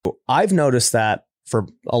I've noticed that for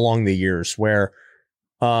along the years where,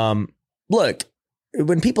 look,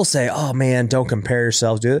 when people say, oh man, don't compare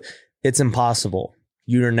yourself, dude, it's impossible.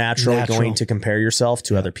 You're naturally going to compare yourself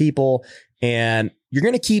to other people, and you're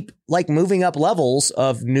going to keep like moving up levels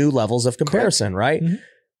of new levels of comparison, right? Mm-hmm.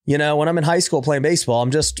 You know, when I'm in high school playing baseball,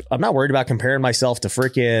 I'm not worried about comparing myself to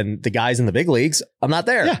freaking the guys in the big leagues. I'm not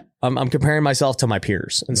there. Yeah. I'm comparing myself to my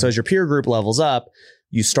peers. And so as your peer group levels up,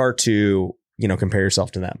 you start to, you know, compare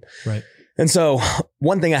yourself to them. Right. And so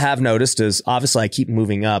one thing I have noticed is obviously I keep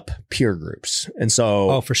moving up peer groups. And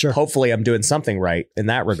so for sure, hopefully I'm doing something right in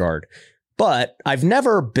that regard. But I've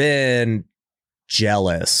never been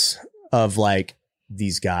jealous of like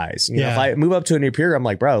these guys. You know, if I move up to a new peer, I'm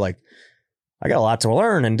like, bro, like I got a lot to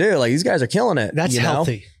learn and do. Like these guys are killing it. That's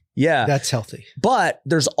healthy. Yeah. That's healthy. But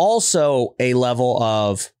there's also a level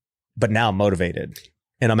of, but now I'm motivated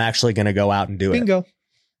and I'm actually going to go out and do Bingo. it.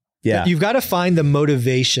 Yeah. You've got to find the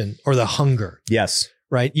motivation or the hunger. Yes.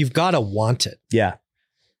 Right. You've got to want it. Yeah.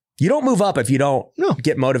 You don't move up if you don't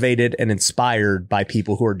get motivated and inspired by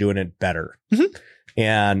people who are doing it better. Mm-hmm.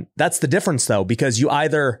 And that's the difference though, because you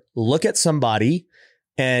either look at somebody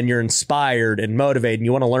and you're inspired and motivated and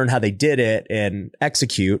you want to learn how they did it and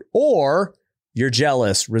execute, or you're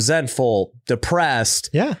jealous, resentful,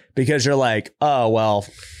 depressed. Yeah. Because you're like, oh, well,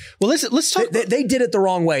 let's talk. They did it the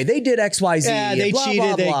wrong way. They did X, Y, Z. Yeah, they blah, cheated.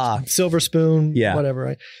 Blah, blah. They silver spoon. Yeah. Whatever.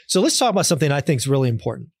 Right. So let's talk about something I think is really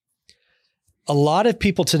important. A lot of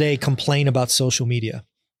people today complain about social media,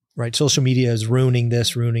 right? Social media is ruining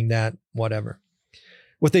this, ruining that, whatever.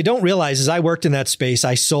 What they don't realize is I worked in that space.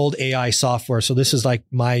 I sold AI software. So this is like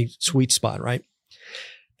my sweet spot, right?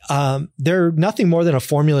 They're nothing more than a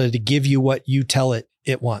formula to give you what you tell it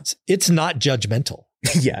wants. It's not judgmental.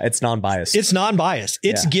 Yeah, it's non-biased. It's non-biased.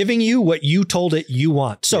 It's giving you what you told it you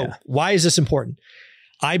want. So why is this important?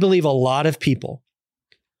 I believe a lot of people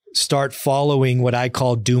start following what I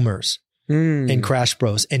call doomers and crash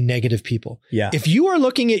bros and negative people. Yeah. If you are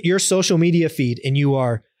looking at your social media feed and you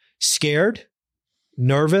are scared,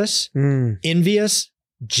 nervous, envious,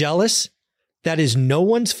 jealous, that is no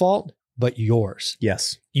one's fault but yours.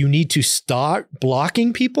 Yes. You need to start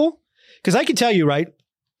blocking people. Because I can tell you, right?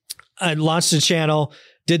 I launched a channel,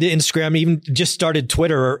 did the Instagram, even just started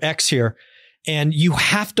Twitter or X here. And you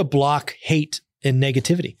have to block hate and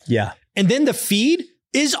negativity. Yeah. And then the feed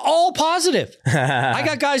is all positive. I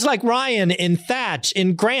got guys like Ryan and Thatch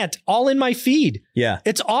and Grant all in my feed. Yeah.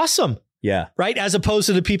 It's awesome. Yeah. Right? As opposed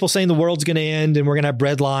to the people saying the world's going to end and we're going to have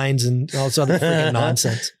bread lines and all this other freaking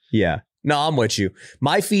nonsense. Yeah. No, I'm with you.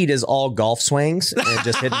 My feed is all golf swings and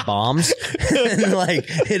just hitting bombs. And like,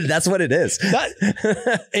 that's what it is.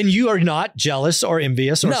 And you are not jealous or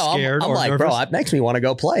envious or scared I'm or like, nervous. bro, it makes me want to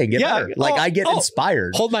go play and get better. Like I get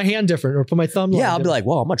inspired. Hold my hand different or put my thumb. Yeah, I'll be like,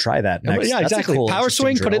 well, I'm going to try that next. Yeah, That's exactly. Cool, power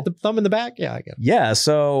swing, drill. put the thumb in the back. Yeah, I get it. Yeah.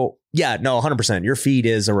 So yeah, no, 100%. Your feed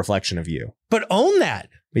is a reflection of you. But own that.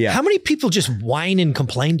 Yeah. How many people just whine and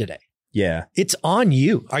complain today? Yeah. It's on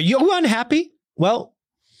you. Are you unhappy? Well,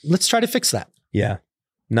 let's try to fix that. Yeah,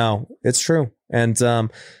 no, it's true. And,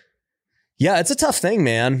 yeah, it's a tough thing,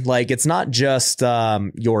 man. Like it's not just,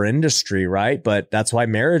 your industry, right? But that's why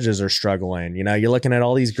marriages are struggling. You know, you're looking at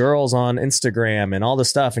all these girls on Instagram and all this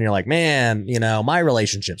stuff and you're like, man, you know, my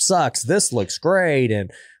relationship sucks. This looks great. And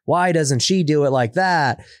why doesn't she do it like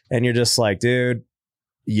that? And you're just like, dude,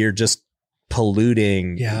 you're just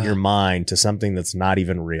polluting your mind to something that's not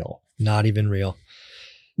even real. Not even real.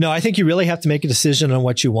 No, I think you really have to make a decision on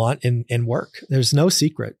what you want and work. There's no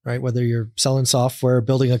secret, right? Whether you're selling software,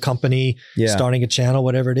 building a company, starting a channel,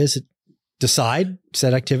 whatever it is, decide,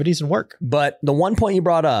 set activities and work. But the one point you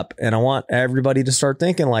brought up, and I want everybody to start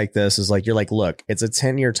thinking like this, is like, you're like, look, it's a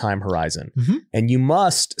 10-year time horizon and you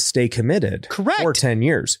must stay committed for 10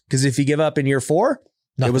 years. Because if you give up in year 4,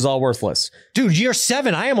 it was all worthless. Dude, year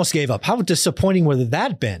 7, I almost gave up. How disappointing would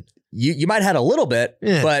that have been? You might have had a little bit,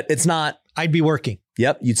 but it's not. I'd be working.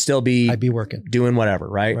 Yep. You'd still be. I'd be working. Doing whatever.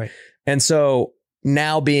 Right. And so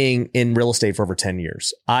now being in real estate for over 10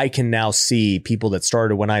 years, I can now see people that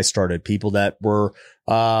started when I started, people that were,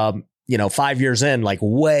 5 years in, like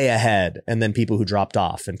way ahead. And then people who dropped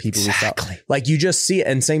off and people who felt like you just see it.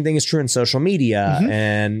 And same thing is true in social media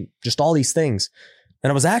and just all these things. And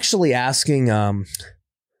I was actually asking,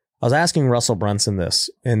 Russell Brunson this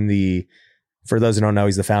for those who don't know,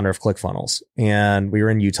 he's the founder of ClickFunnels, and we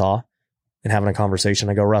were in Utah and having a conversation.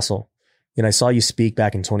 I go, Russell, I saw you speak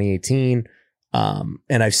back in 2018.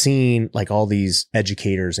 And I've seen like all these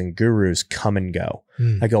educators and gurus come and go.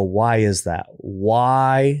 I go, why is that?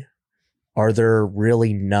 Why are there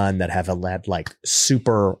really none that have led like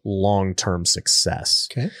super long-term success?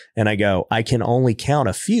 Okay. And I go, I can only count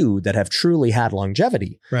a few that have truly had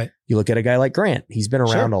longevity. Right. You look at a guy like Grant. He's been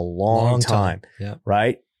around a long time. Yeah.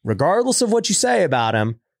 Right. Regardless of what you say about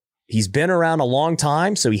him, he's been around a long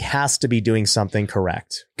time. So he has to be doing something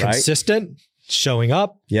correct. Right? Consistent, showing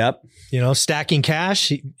up. Yep. Stacking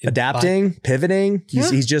cash, adapting, pivoting.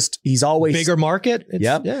 He's always bigger market.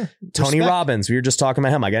 Yep. Yeah. Tony Respect. Robbins. We were just talking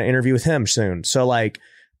about him. I got an interview with him soon. So like,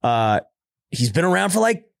 he's been around for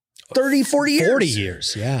like 30, 40 years. 40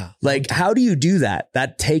 years. Yeah. Like, how do you do that?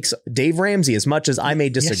 That takes Dave Ramsey, as much as I may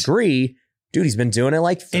disagree, dude, he's been doing it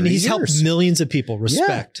like 30 and he's years. helped millions of people.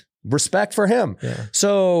 Respect. Yeah. Respect for him. Yeah.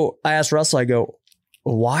 So I asked Russell, I go,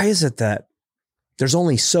 why is it that there's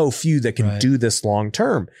only so few that can do this long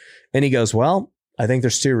term? And he goes, well, I think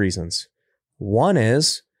there's two reasons. One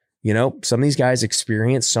is, some of these guys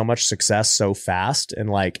experience so much success so fast, and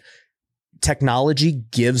like technology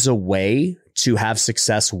gives a way to have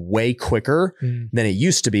success way quicker than it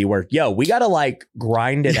used to be, where, we got to like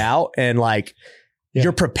grind it out and like,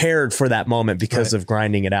 you're prepared for that moment because of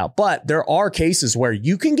grinding it out. But there are cases where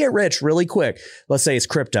you can get rich really quick. Let's say it's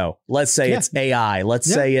crypto. Let's say it's AI. Let's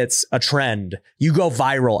say it's a trend. You go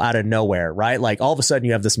viral out of nowhere, right? Like all of a sudden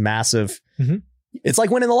you have this massive, it's like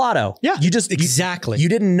winning the lotto. Yeah, you just, exactly. You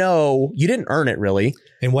didn't know, you didn't earn it really.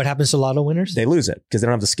 And what happens to lotto winners? They lose it because they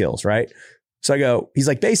don't have the skills, right? So I go, he's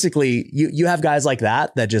like, basically you have guys like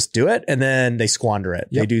that just do it and then they squander it.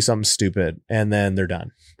 They do something stupid and then they're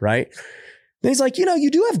done, right? Then he's like,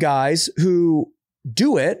 you do have guys who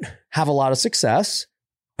do it, have a lot of success,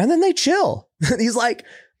 and then they chill. He's like,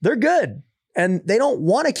 they're good and they don't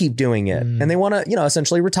want to keep doing it. And they want to,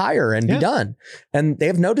 essentially retire and be done. And they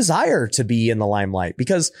have no desire to be in the limelight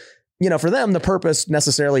because, for them, the purpose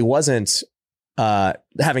necessarily wasn't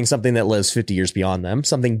having something that lives 50 years beyond them,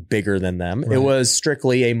 something bigger than them. Right. It was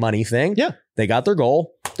strictly a money thing. Yeah. They got their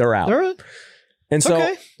goal. They're out. And so,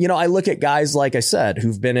 I look at guys, like I said,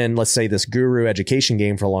 who've been in, let's say, this guru education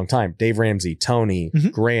game for a long time, Dave Ramsey, Tony,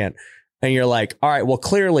 Grant, and you're like, all right, well,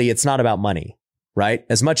 clearly it's not about money, right?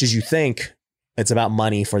 As much as you think it's about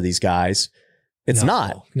money for these guys, it's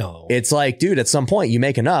not. No. It's like, dude, at some point you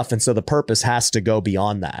make enough. And so the purpose has to go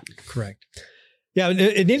beyond that. Correct. Yeah.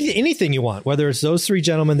 And anything you want, whether it's those three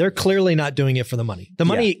gentlemen, they're clearly not doing it for the money. The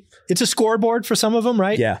money, it's a scoreboard for some of them,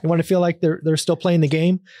 right? Yeah. You want to feel like they're still playing the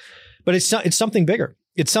game. But it's something bigger.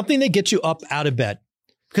 It's something that gets you up out of bed.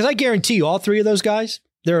 Because I guarantee you, all three of those guys,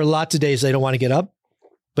 there are lots of days they don't want to get up,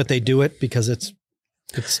 but they do it because it's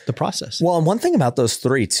the process. Well, and one thing about those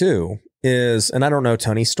three too is, and I don't know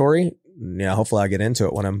Tony's story. Hopefully I'll get into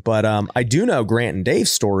it with him. But I do know Grant and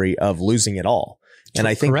Dave's story of losing it all. And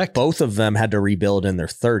I think both of them had to rebuild in their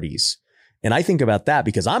 30s. And I think about that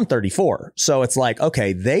because I'm 34. So it's like,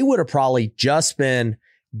 okay, they would have probably just been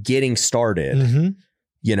getting started.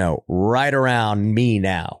 Right around me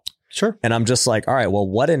now. Sure. And I'm just like, all right, well,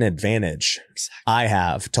 what an advantage I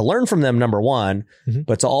have to learn from them, number one,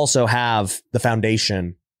 but to also have the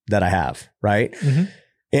foundation that I have. Right.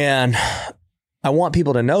 And I want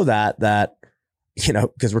people to know that,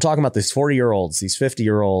 because we're talking about these 40-year-olds, these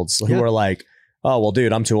 50-year-olds who are like, oh, well,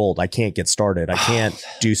 dude, I'm too old. I can't get started. I can't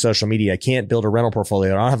do social media. I can't build a rental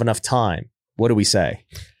portfolio. I don't have enough time. What do we say?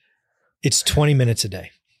 It's 20 minutes a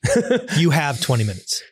day. You have 20 minutes.